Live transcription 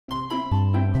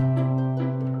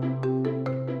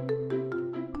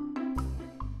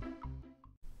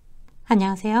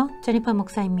안녕하세요. 제니퍼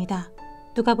목사입니다.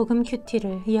 누가복음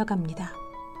QT를 이어갑니다.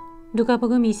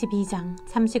 누가복음 22장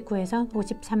 39에서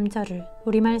 53절을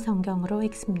우리말 성경으로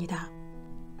읽습니다.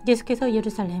 예수께서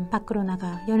예루살렘 밖으로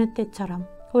나가 여느 때처럼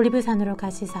올리브산으로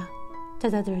가시사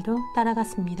제자들도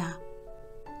따라갔습니다.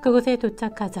 그곳에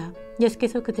도착하자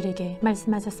예수께서 그들에게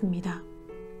말씀하셨습니다.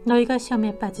 너희가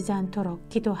시험에 빠지지 않도록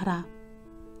기도하라.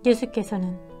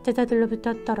 예수께서는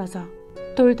제자들로부터 떨어져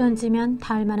돌 던지면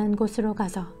닿을 만한 곳으로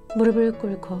가서 무릎을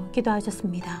꿇고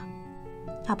기도하셨습니다.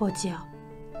 아버지여,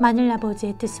 만일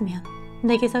아버지의 뜻이면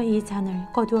내게서 이 잔을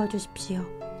거두어 주십시오.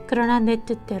 그러나 내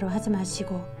뜻대로 하지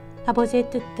마시고 아버지의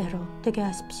뜻대로 되게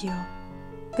하십시오.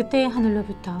 그때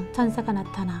하늘로부터 천사가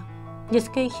나타나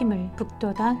예수께 힘을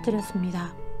북돋아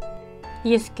드렸습니다.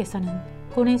 예수께서는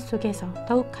고뇌 속에서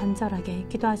더욱 간절하게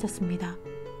기도하셨습니다.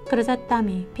 그러자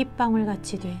땀이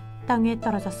핏방울같이 돼 땅 위에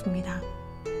떨어졌습니다.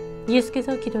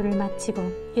 예수께서 기도를 마치고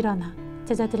일어나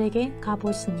제자들에게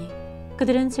가보시니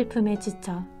그들은 슬픔에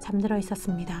지쳐 잠들어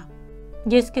있었습니다.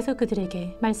 예수께서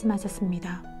그들에게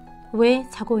말씀하셨습니다. 왜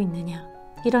자고 있느냐?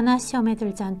 일어나 시험에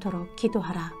들지 않도록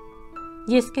기도하라.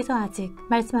 예수께서 아직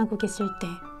말씀하고 계실 때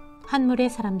한 무리의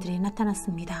사람들이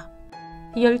나타났습니다.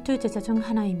 12 제자 중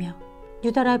하나이며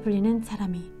유다라 불리는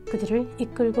사람이 그들을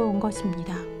이끌고 온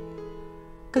것입니다.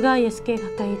 그가 예수께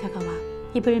가까이 다가와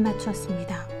입을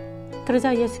맞추었습니다.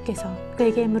 그러자 예수께서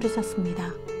그에게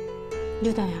물으셨습니다.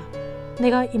 유다야,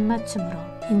 내가 입맞춤으로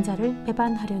인자를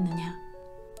배반하려느냐?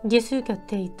 예수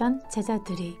곁에 있던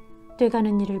제자들이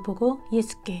돼가는 일을 보고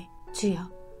예수께 주여,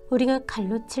 우리가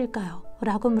칼로 칠까요?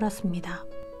 라고 물었습니다.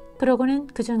 그러고는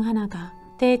그중 하나가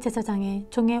대제사장의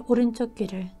종의 오른쪽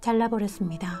귀를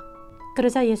잘라버렸습니다.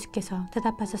 그러자 예수께서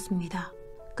대답하셨습니다.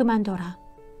 그만둬라.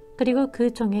 그리고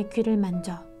그 종의 귀를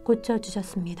만져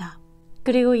고쳐주셨습니다.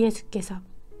 그리고 예수께서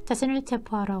자신을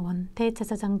체포하러 온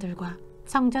대제사장들과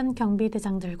성전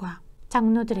경비대장들과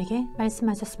장로들에게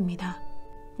말씀하셨습니다.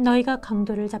 너희가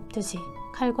강도를 잡듯이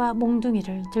칼과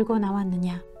몽둥이를 들고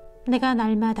나왔느냐? 내가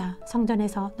날마다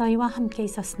성전에서 너희와 함께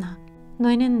있었으나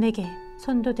너희는 내게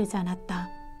손도 대지 않았다.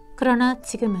 그러나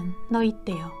지금은 너희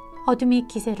때요 어둠이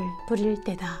기세를 부릴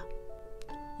때다.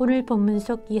 오늘 본문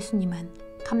속 예수님은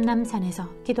감람산에서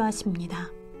기도하십니다.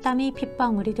 땀이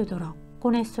핏방울이 되도록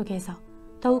고뇌 속에서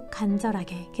더욱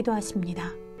간절하게 기도하십니다.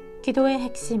 기도의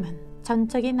핵심은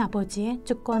전적인 아버지의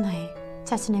주권하에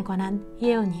자신에 관한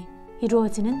예언이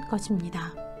이루어지는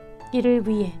것입니다. 이를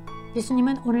위해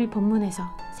예수님은 오늘 본문에서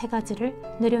세 가지를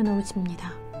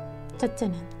내려놓으십니다.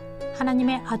 첫째는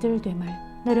하나님의 아들됨을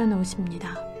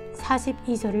내려놓으십니다.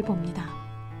 42절을 봅니다.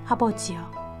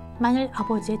 아버지여, 만일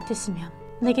아버지의 뜻이면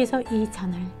내게서 이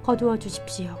잔을 거두어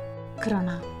주십시오.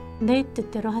 그러나 내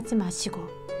뜻대로 하지 마시고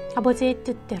아버지의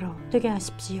뜻대로 되게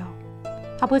하십시오.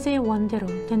 아버지의 원대로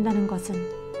된다는 것은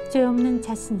죄 없는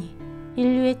자신이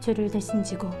인류의 죄를 대신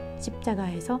지고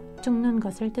십자가에서 죽는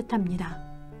것을 뜻합니다.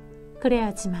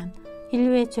 그래야지만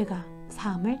인류의 죄가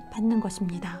사함을 받는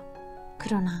것입니다.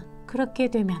 그러나 그렇게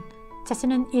되면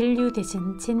자신은 인류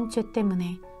대신 진 죄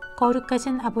때문에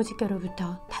거룩하신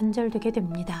아버지께로부터 단절되게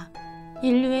됩니다.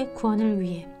 인류의 구원을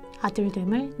위해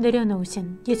아들됨을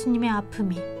내려놓으신 예수님의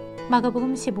아픔이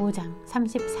마가복음 15장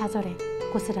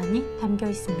 34절에 고스란히 담겨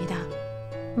있습니다.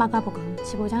 마가복음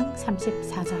 15장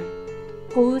 34절.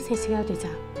 오후 3시가 되자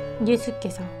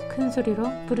예수께서 큰 소리로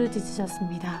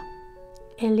부르짖으셨습니다.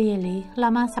 엘리 엘리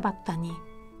라마 사박다니.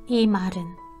 이 말은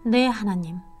내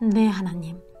하나님, 내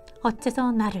하나님,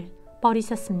 어째서 나를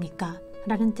버리셨습니까?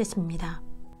 라는 뜻입니다.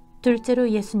 둘째로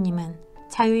예수님은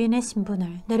자유인의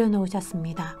신분을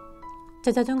내려놓으셨습니다.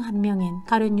 제자 중 한 명인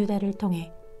가룟 유다를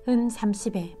통해 은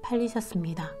 30에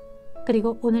팔리셨습니다.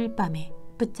 그리고 오늘 밤에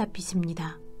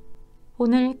붙잡히십니다.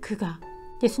 오늘 그가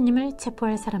예수님을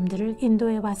체포할 사람들을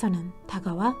인도해 와서는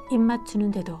다가와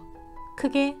입맞추는데도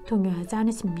크게 동요하지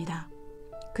않으십니다.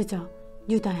 그저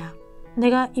유다야,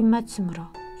 내가 입맞춤으로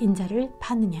인자를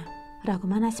파느냐?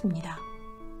 라고만 하십니다.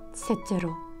 셋째로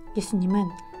예수님은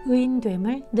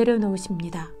의인됨을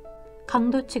내려놓으십니다.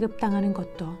 강도 취급당하는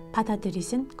것도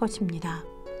받아들이신 것입니다.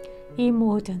 이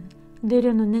모든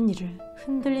내려놓는 일을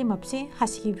흔들림 없이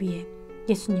하시기 위해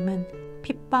예수님은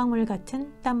핏방울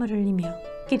같은 땀을 흘리며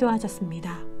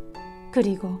기도하셨습니다.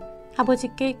 그리고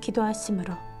아버지께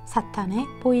기도하심으로 사탄의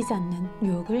보이지 않는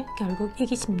유혹을 결국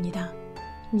이기십니다.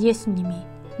 예수님이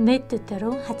내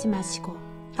뜻대로 하지 마시고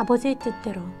아버지의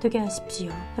뜻대로 되게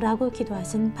하십시오 라고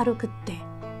기도하신 바로 그때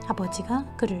아버지가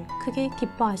그를 크게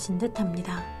기뻐하신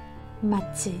듯합니다.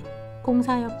 마치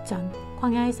공사역전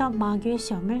광야에서 마귀의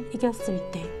시험을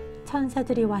이겼을 때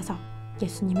천사들이 와서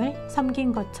예수님을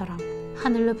섬긴 것처럼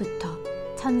하늘로부터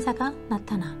천사가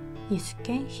나타나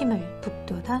예수께 힘을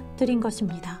북돋아 드린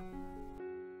것입니다.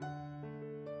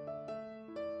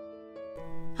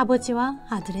 아버지와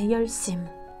아들의 열심,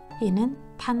 이는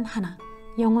단 하나,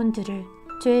 영혼들을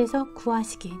죄에서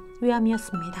구하시기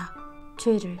위함이었습니다.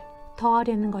 죄를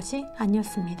더하려는 것이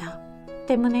아니었습니다.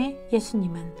 때문에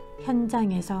예수님은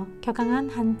현장에서 격앙한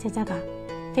한 제자가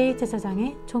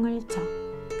대제사장의 종을 쳐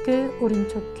그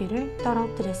오른쪽 귀를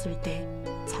떨어뜨렸을 때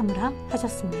참으라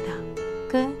하셨습니다.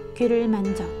 그 귀를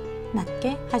만져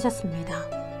낫게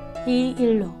하셨습니다. 이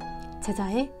일로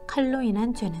제자의 칼로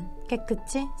인한 죄는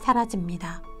깨끗이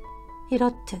사라집니다.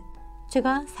 이렇듯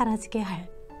죄가 사라지게 할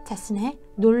자신의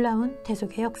놀라운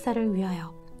대속의 역사를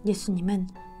위하여 예수님은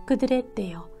그들의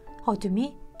때여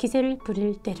어둠이 기세를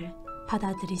부릴 때를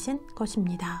받아들이신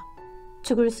것입니다.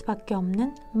 죽을 수밖에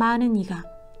없는 많은 이가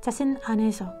자신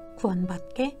안에서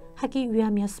구원받게 하기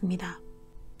위함이었습니다.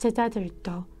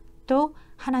 제자들도 또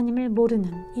하나님을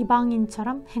모르는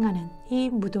이방인처럼 행하는 이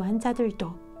무도한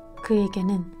자들도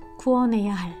그에게는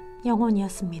구원해야 할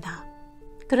영혼이었습니다.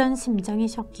 그런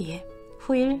심정이셨기에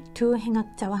후일 두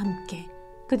행악자와 함께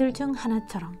그들 중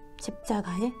하나처럼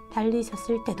십자가에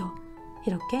달리셨을 때도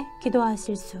이렇게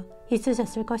기도하실 수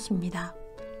있으셨을 것입니다.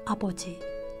 아버지,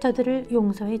 저들을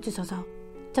용서해 주소서.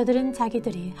 저들은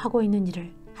자기들이 하고 있는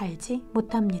일을 알지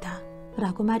못합니다.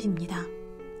 라고 말입니다.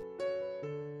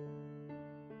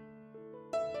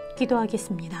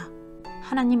 기도하겠습니다.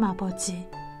 하나님 아버지,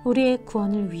 우리의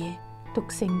구원을 위해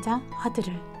독생자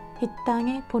아들을 이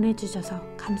땅에 보내주셔서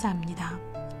감사합니다.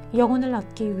 영혼을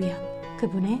얻기 위한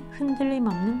그분의 흔들림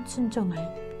없는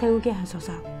순종을 배우게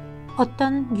하소서.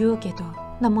 어떤 유혹에도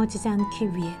넘어지지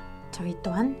않기 위해 저희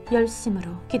또한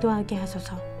열심으로 기도하게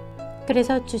하소서.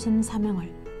 그래서 주신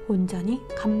사명을 온전히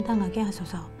감당하게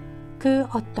하소서. 그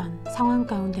어떤 상황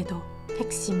가운데도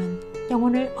핵심은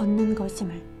영혼을 얻는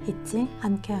것임을 잊지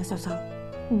않게 하소서.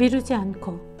 미루지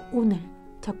않고 오늘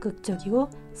적극적이고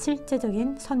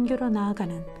실제적인 선교로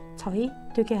나아가는 저희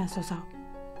되게 하소서.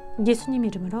 예수님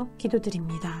이름으로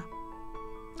기도드립니다.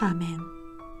 아멘.